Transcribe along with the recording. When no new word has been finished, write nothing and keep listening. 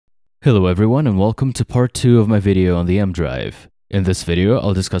Hello everyone and welcome to part 2 of my video on the Emdrive. In this video,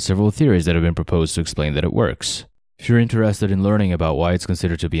 I'll discuss several theories that have been proposed to explain that it works. If you're interested in learning about why it's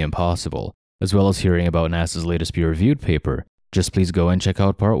considered to be impossible, as well as hearing about NASA's latest peer-reviewed paper, just please go and check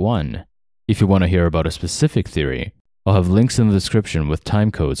out part 1. If you want to hear about a specific theory, I'll have links in the description with time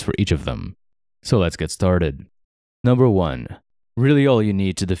codes for each of them. So let's get started. Number 1. Really all you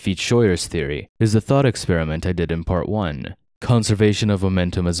need to defeat Shawyer's theory is the thought experiment I did in part 1. Conservation of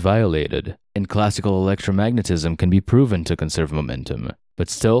momentum is violated, and classical electromagnetism can be proven to conserve momentum, but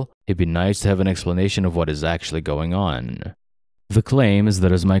still, it'd be nice to have an explanation of what is actually going on. The claim is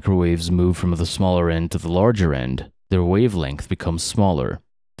that as microwaves move from the smaller end to the larger end, their wavelength becomes smaller,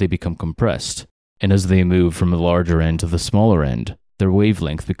 they become compressed, and as they move from the larger end to the smaller end, their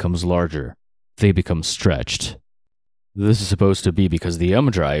wavelength becomes larger, they become stretched. This is supposed to be because the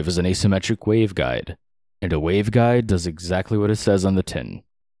Emdrive is an asymmetric waveguide, and a waveguide does exactly what it says on the tin.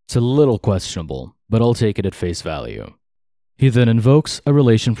 It's a little questionable, but I'll take it at face value. He then invokes a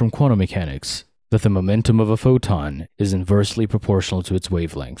relation from quantum mechanics, that the momentum of a photon is inversely proportional to its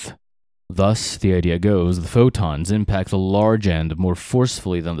wavelength. Thus, the idea goes the photons impact the large end more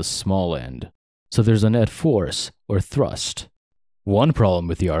forcefully than the small end, so there's a net force, or thrust. One problem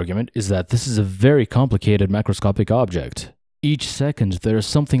with the argument is that this is a very complicated macroscopic object. Each second, there are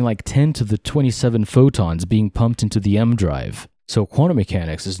something like 10 to the 27 photons being pumped into the Emdrive, so quantum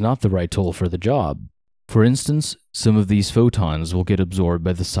mechanics is not the right tool for the job. For instance, some of these photons will get absorbed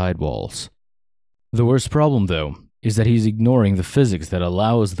by the sidewalls. The worst problem, though, is that he's ignoring the physics that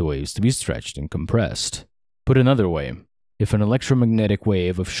allows the waves to be stretched and compressed. Put another way, if an electromagnetic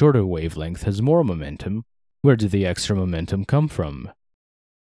wave of shorter wavelength has more momentum, where did the extra momentum come from?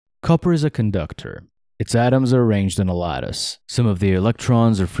 Copper is a conductor. Its atoms are arranged in a lattice. Some of the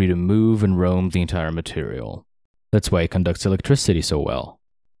electrons are free to move and roam the entire material. That's why it conducts electricity so well.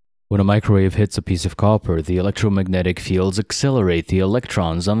 When a microwave hits a piece of copper, the electromagnetic fields accelerate the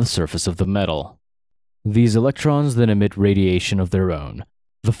electrons on the surface of the metal. These electrons then emit radiation of their own.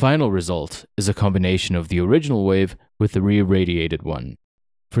 The final result is a combination of the original wave with the re-radiated one.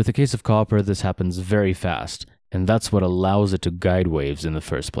 For the case of copper, this happens very fast, and that's what allows it to guide waves in the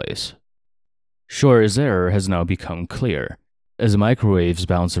first place. Shawyer's error has now become clear. As microwaves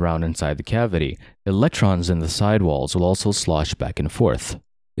bounce around inside the cavity, electrons in the sidewalls will also slosh back and forth.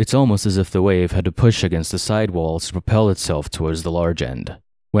 It's almost as if the wave had to push against the sidewalls to propel itself towards the large end.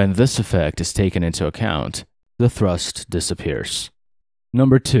 When this effect is taken into account, the thrust disappears.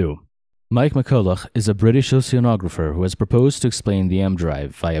 Number 2. McCulloch is a British oceanographer who has proposed to explain the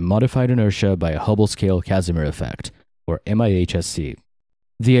Emdrive via modified inertia by a Hubble-scale Casimir effect, or MIHSC.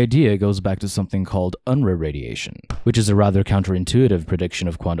 The idea goes back to something called Unruh radiation, which is a rather counterintuitive prediction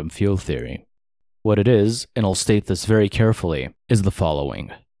of quantum field theory. What it is, and I'll state this very carefully, is the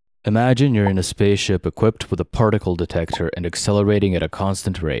following. Imagine you're in a spaceship equipped with a particle detector and accelerating at a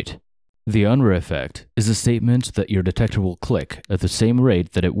constant rate. The Unruh effect is a statement that your detector will click at the same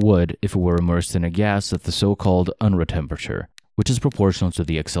rate that it would if it were immersed in a gas at the so-called Unruh temperature, which is proportional to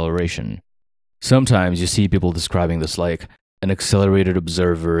the acceleration. Sometimes you see people describing this like, an accelerated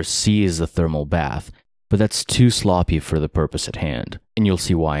observer sees a thermal bath, but that's too sloppy for the purpose at hand, and you'll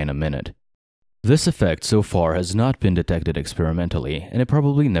see why in a minute. This effect so far has not been detected experimentally, and it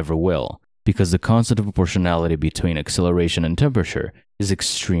probably never will, because the constant of proportionality between acceleration and temperature is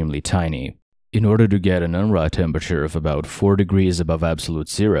extremely tiny. In order to get an Unruh temperature of about 4 degrees above absolute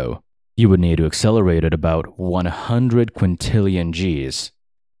zero, you would need to accelerate at about 100 quintillion Gs.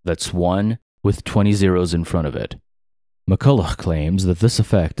 That's 1 with 20 zeros in front of it. McCulloch claims that this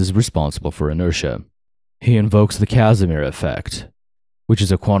effect is responsible for inertia. He invokes the Casimir effect, which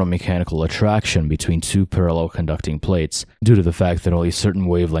is a quantum mechanical attraction between two parallel conducting plates due to the fact that only certain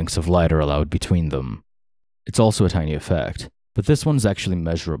wavelengths of light are allowed between them. It's also a tiny effect, but this one's actually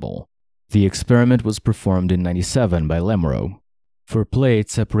measurable. The experiment was performed in '97 by Lemro. For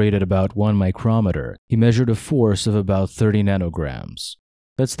plates separated about 1 micrometer, he measured a force of about 30 nanograms.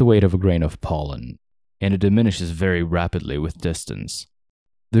 That's the weight of a grain of pollen, and it diminishes very rapidly with distance.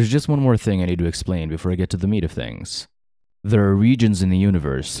 There's just one more thing I need to explain before I get to the meat of things. There are regions in the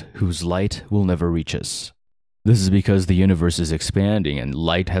universe whose light will never reach us. This is because the universe is expanding and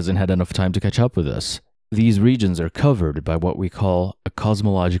light hasn't had enough time to catch up with us. These regions are covered by what we call a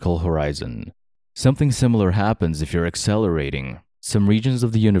cosmological horizon. Something similar happens if you're accelerating. Some regions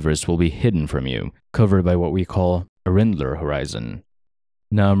of the universe will be hidden from you, covered by what we call a Rindler horizon.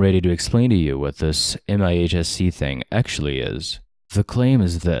 Now I'm ready to explain to you what this MIHSC thing actually is. The claim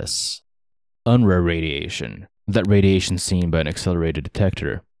is this. Unruh radiation, that radiation seen by an accelerated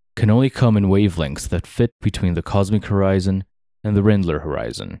detector, can only come in wavelengths that fit between the cosmic horizon and the Rindler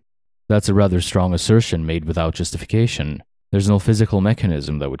horizon. That's a rather strong assertion made without justification. There's no physical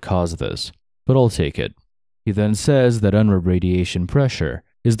mechanism that would cause this, but I'll take it. He then says that unwave radiation pressure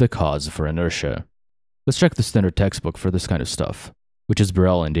is the cause for inertia. Let's check the standard textbook for this kind of stuff, which is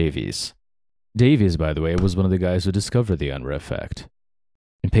Burrell and Davies. Davies, by the way, was one of the guys who discovered the Unruh effect.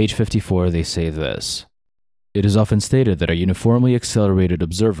 In page 54, they say this: "It is often stated that a uniformly accelerated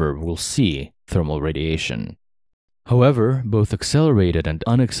observer will see thermal radiation. However, both accelerated and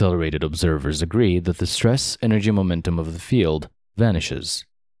unaccelerated observers agree that the stress-energy momentum of the field vanishes.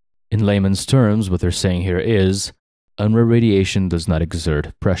 In layman's terms, what they're saying here is, Unruh radiation does not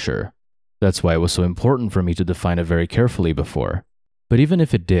exert pressure. That's why it was so important for me to define it very carefully before. But even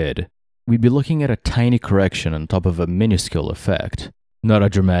if it did, we'd be looking at a tiny correction on top of a minuscule effect. Not a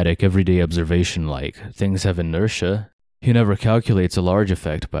dramatic, everyday observation like, things have inertia. He never calculates a large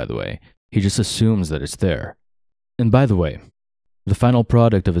effect, by the way. He just assumes that it's there. And by the way, the final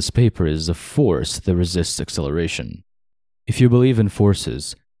product of his paper is a force that resists acceleration. If you believe in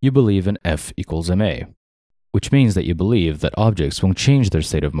forces, you believe in F equals ma, which means that you believe that objects won't change their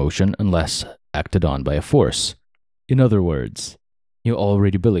state of motion unless acted on by a force. In other words, you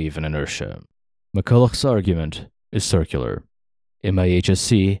already believe in inertia. McCulloch's argument is circular.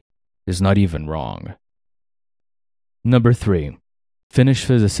 MIHSC is not even wrong." Number 3. Finnish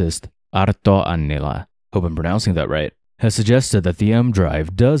physicist Arto Annila, hope I'm pronouncing that right, has suggested that the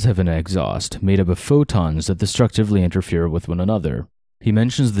Emdrive does have an exhaust made up of photons that destructively interfere with one another. He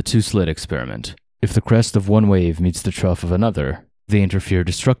mentions the two-slit experiment. If the crest of one wave meets the trough of another, they interfere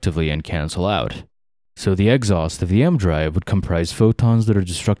destructively and cancel out. So the exhaust of the Emdrive would comprise photons that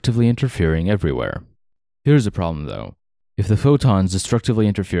are destructively interfering everywhere. Here's the problem though. If the photons destructively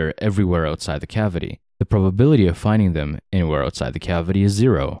interfere everywhere outside the cavity, the probability of finding them anywhere outside the cavity is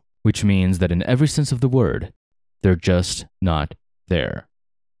 0, which means that in every sense of the word, they're just not there.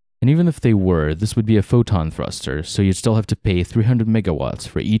 And even if they were, this would be a photon thruster, so you'd still have to pay 300 megawatts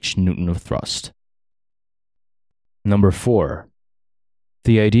for each newton of thrust. Number 4.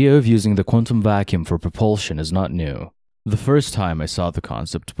 The idea of using the quantum vacuum for propulsion is not new. The first time I saw the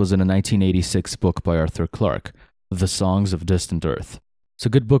concept was in a 1986 book by Arthur Clarke, The Songs of Distant Earth. It's a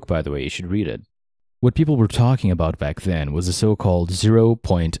good book, by the way, you should read it. What people were talking about back then was the so-called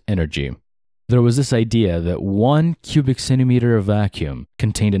zero-point energy. There was this idea that 1 cubic centimeter of vacuum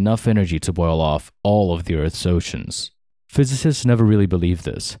contained enough energy to boil off all of the Earth's oceans. Physicists never really believed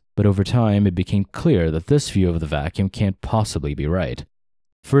this, but over time it became clear that this view of the vacuum can't possibly be right.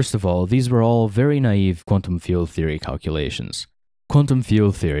 First of all, these were all very naive quantum field theory calculations. Quantum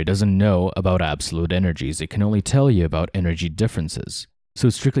field theory doesn't know about absolute energies, it can only tell you about energy differences. So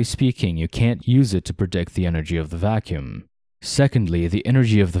strictly speaking, you can't use it to predict the energy of the vacuum. Secondly, the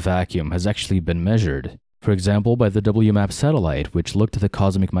energy of the vacuum has actually been measured, for example by the WMAP satellite, which looked at the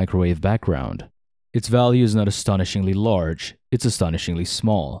cosmic microwave background. Its value is not astonishingly large, it's astonishingly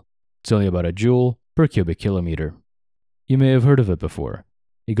small. It's only about a joule per cubic kilometer. You may have heard of it before.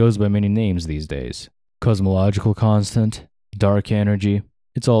 It goes by many names these days. Cosmological constant, dark energy,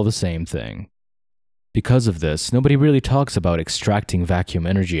 it's all the same thing. Because of this, nobody really talks about extracting vacuum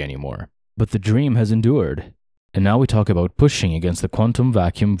energy anymore. But the dream has endured. And now we talk about pushing against the quantum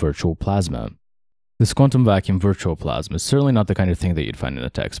vacuum virtual plasma. This quantum vacuum virtual plasma is certainly not the kind of thing that you'd find in a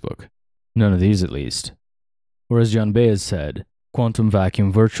textbook. None of these, at least. Or as John Baez said, quantum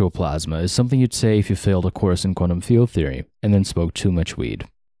vacuum virtual plasma is something you'd say if you failed a course in quantum field theory and then smoked too much weed.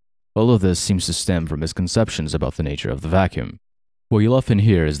 All of this seems to stem from misconceptions about the nature of the vacuum. What you'll often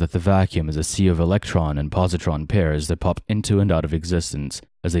hear is that the vacuum is a sea of electron and positron pairs that pop into and out of existence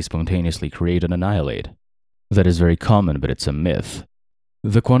as they spontaneously create and annihilate. That is very common, but it's a myth.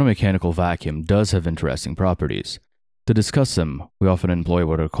 The quantum mechanical vacuum does have interesting properties. To discuss them, we often employ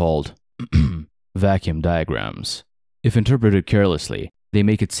what are called vacuum diagrams. If interpreted carelessly, they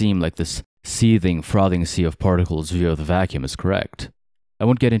make it seem like this seething, frothing sea of particles view of the vacuum is correct. I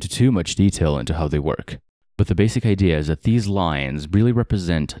won't get into too much detail into how they work, but the basic idea is that these lines really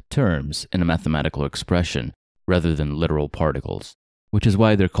represent terms in a mathematical expression rather than literal particles, which is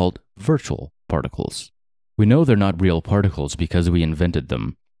why they're called virtual particles. We know they're not real particles because we invented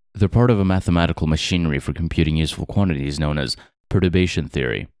them. They're part of a mathematical machinery for computing useful quantities known as perturbation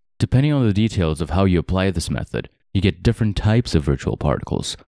theory. Depending on the details of how you apply this method, you get different types of virtual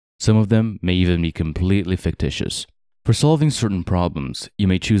particles. Some of them may even be completely fictitious. For solving certain problems, you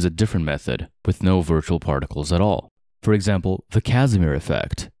may choose a different method with no virtual particles at all. For example, the Casimir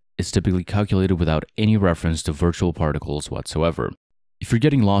effect is typically calculated without any reference to virtual particles whatsoever. If you're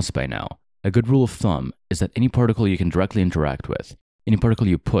getting lost by now, a good rule of thumb is that any particle you can directly interact with, any particle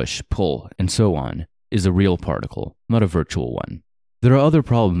you push, pull, and so on, is a real particle, not a virtual one. There are other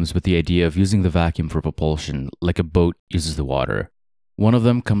problems with the idea of using the vacuum for propulsion like a boat uses the water. One of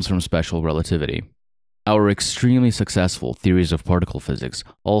them comes from special relativity. Our extremely successful theories of particle physics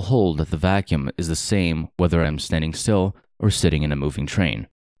all hold that the vacuum is the same whether I'm standing still or sitting in a moving train.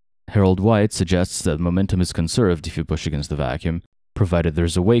 Harold White suggests that momentum is conserved if you push against the vacuum, provided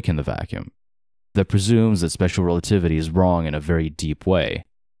there's a wake in the vacuum. That presumes that special relativity is wrong in a very deep way.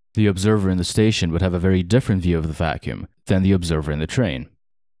 The observer in the station would have a very different view of the vacuum than the observer in the train.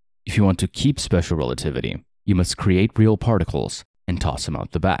 If you want to keep special relativity, you must create real particles and toss them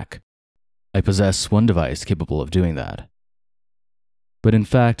out the back. I possess one device capable of doing that. But in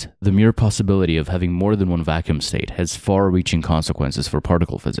fact, the mere possibility of having more than one vacuum state has far-reaching consequences for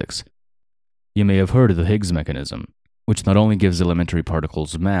particle physics. You may have heard of the Higgs mechanism, which not only gives elementary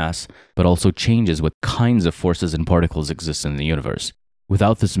particles mass, but also changes what kinds of forces and particles exist in the universe.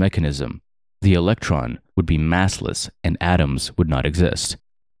 Without this mechanism, the electron would be massless and atoms would not exist.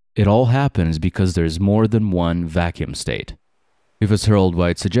 It all happens because there's more than one vacuum state. If, as Harold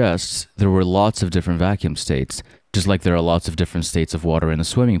White suggests, there were lots of different vacuum states, just like there are lots of different states of water in a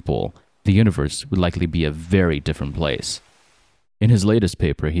swimming pool, the universe would likely be a very different place. In his latest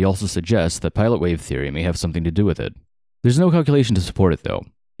paper, he also suggests that pilot wave theory may have something to do with it. There's no calculation to support it, though.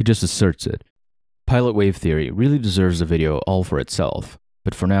 He just asserts it. Pilot wave theory really deserves a video all for itself,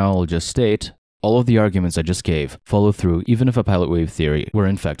 but for now I'll just state, all of the arguments I just gave follow through even if a pilot wave theory were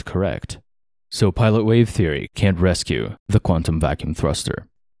in fact correct. So pilot wave theory can't rescue the quantum vacuum thruster.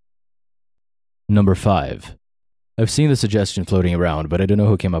 Number 5. I've seen the suggestion floating around, but I don't know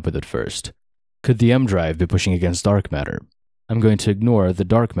who came up with it first. Could the Emdrive be pushing against dark matter? I'm going to ignore that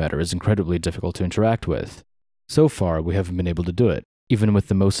dark matter is incredibly difficult to interact with. So far, we haven't been able to do it, even with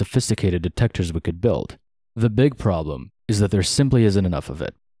the most sophisticated detectors we could build. The big problem is that there simply isn't enough of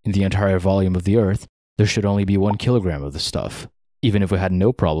it. In the entire volume of the Earth, there should only be 1 kilogram of the stuff. Even if we had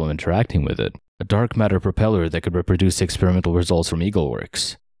no problem interacting with it, a dark matter propeller that could reproduce experimental results from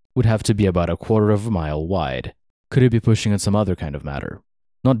Eagleworks would have to be about 1/4 of a mile wide. Could it be pushing on some other kind of matter?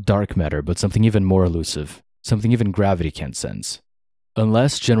 Not dark matter, but something even more elusive, something even gravity can't sense.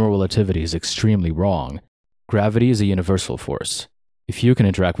 Unless general relativity is extremely wrong, gravity is a universal force. If you can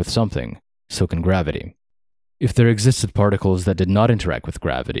interact with something, so can gravity. If there existed particles that did not interact with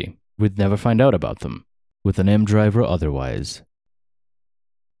gravity, we'd never find out about them, with an Emdrive or otherwise.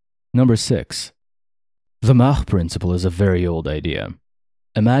 Number 6. The Mach principle is a very old idea.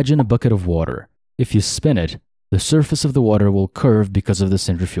 Imagine a bucket of water. If you spin it, the surface of the water will curve because of the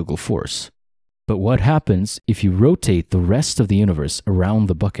centrifugal force. But what happens if you rotate the rest of the universe around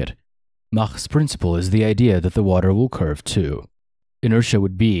the bucket? Mach's principle is the idea that the water will curve too. Inertia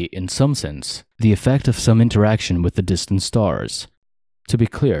would be, in some sense, the effect of some interaction with the distant stars. To be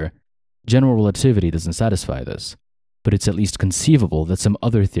clear, general relativity doesn't satisfy this, but it's at least conceivable that some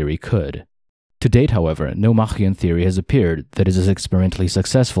other theory could. To date, however, no Machian theory has appeared that is as experimentally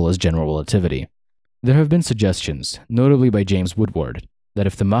successful as general relativity. There have been suggestions, notably by James Woodward, that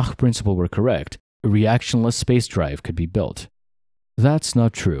if the Mach principle were correct, a reactionless space drive could be built. That's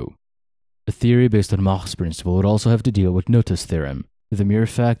not true. A theory based on Mach's principle would also have to deal with Newton's theorem. The mere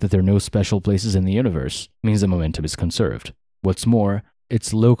fact that there are no special places in the universe means the momentum is conserved. What's more,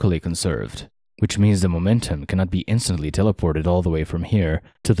 it's locally conserved, which means the momentum cannot be instantly teleported all the way from here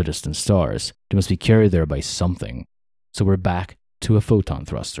to the distant stars. It must be carried there by something. So we're back to a photon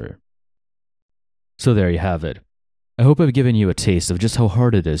thruster. So there you have it. I hope I've given you a taste of just how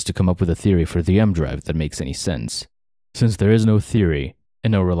hard it is to come up with a theory for the Emdrive that makes any sense. Since there is no theory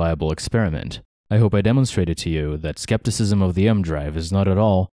and no reliable experiment, I hope I demonstrated to you that skepticism of the Emdrive is not at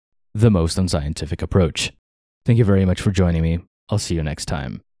all the most unscientific approach. Thank you very much for joining me. I'll see you next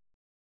time.